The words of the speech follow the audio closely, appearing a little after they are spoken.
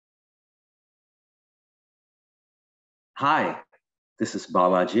Hi, this is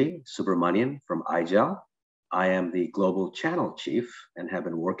Balaji Subramanian from IGEL. I am the Global Channel Chief and have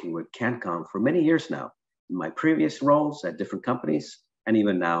been working with Cancom for many years now in my previous roles at different companies and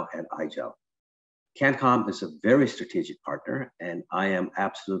even now at IGEL. Cancom is a very strategic partner, and I am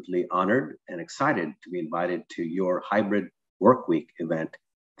absolutely honored and excited to be invited to your hybrid work week event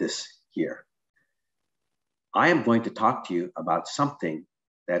this year. I am going to talk to you about something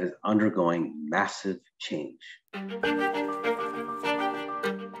that is undergoing massive change.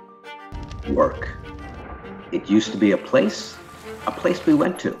 Work. It used to be a place we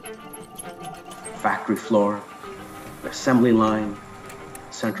went to. Factory floor, an assembly line,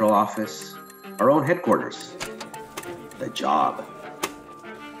 central office, our own headquarters, the job.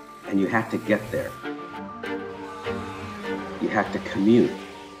 And you had to get there. You had to commute.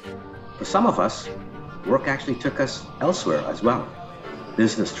 For some of us, work actually took us elsewhere as well.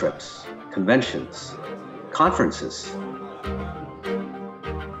 Business trips, conventions, conferences.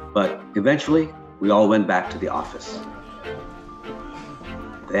 But eventually, we all went back to the office.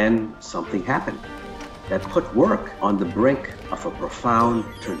 Then something happened that put work on the brink of a profound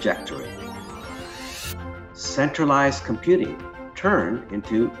trajectory. Centralized computing turned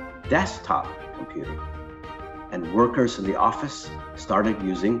into desktop computing, and workers in the office started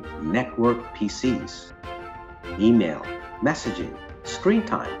using network PCs, email, messaging, screen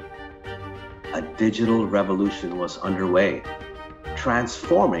time. A digital revolution was underway,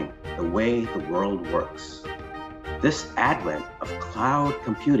 transforming the way the world works. This advent of cloud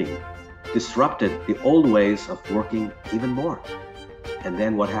computing disrupted the old ways of working even more. And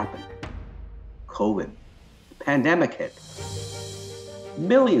then what happened? COVID. The pandemic hit.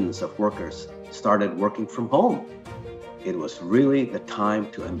 Millions of workers started working from home. It was really the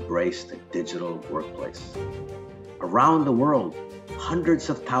time to embrace the digital workplace. Around the world, hundreds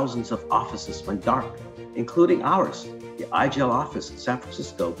of thousands of offices went dark, including ours. The IGEL office in San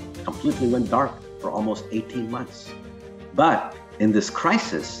Francisco completely went dark for almost 18 months. But in this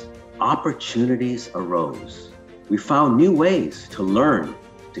crisis, opportunities arose. We found new ways to learn,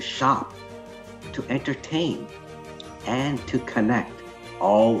 to shop, to entertain, and to connect,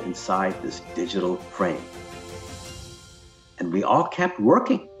 all inside this digital frame. And we all kept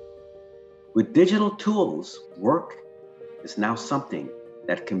working. With digital tools, work is now something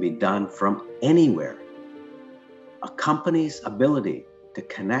that can be done from anywhere. A company's ability to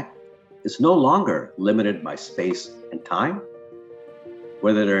connect is no longer limited by space and time.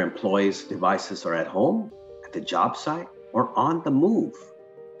 Whether their employees' devices are at home, at the job site, or on the move,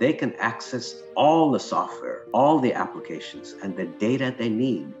 they can access all the software, all the applications, and the data they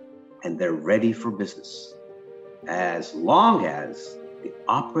need, and they're ready for business. As long as the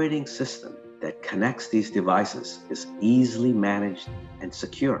operating system that connects these devices is easily managed and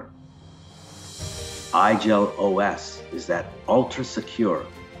secure. IGEL OS is that ultra-secure,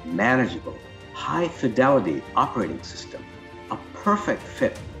 manageable, high-fidelity operating system, a perfect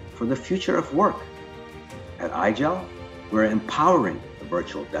fit for the future of work. At IGEL, we're empowering the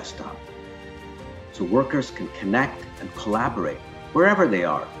virtual desktop so workers can connect and collaborate wherever they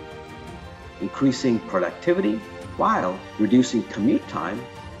are, increasing productivity while reducing commute time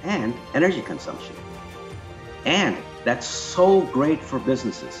and energy consumption. And that's so great for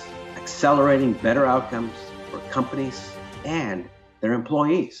businesses, accelerating better outcomes for companies and their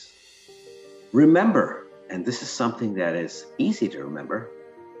employees. Remember, and this is something that is easy to remember,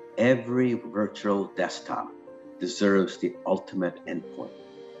 every virtual desktop deserves the ultimate endpoint,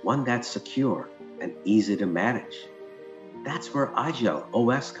 one that's secure and easy to manage. That's where IGEL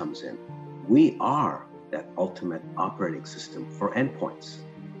OS comes in. We are that ultimate operating system for endpoints.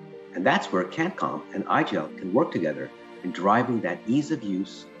 And that's where Cancom and IGEL can work together in driving that ease of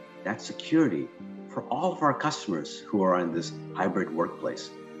use, that security for all of our customers who are in this hybrid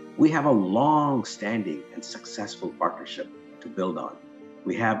workplace. We have a long-standing and successful partnership to build on.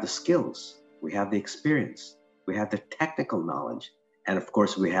 We have the skills, we have the experience, we have the technical knowledge, and of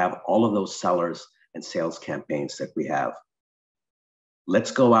course, we have all of those sellers and sales campaigns that we have.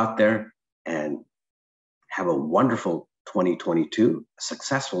 Let's go out there and have a wonderful 2022, a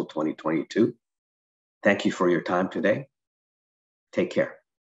successful 2022. Thank you for your time today. Take care.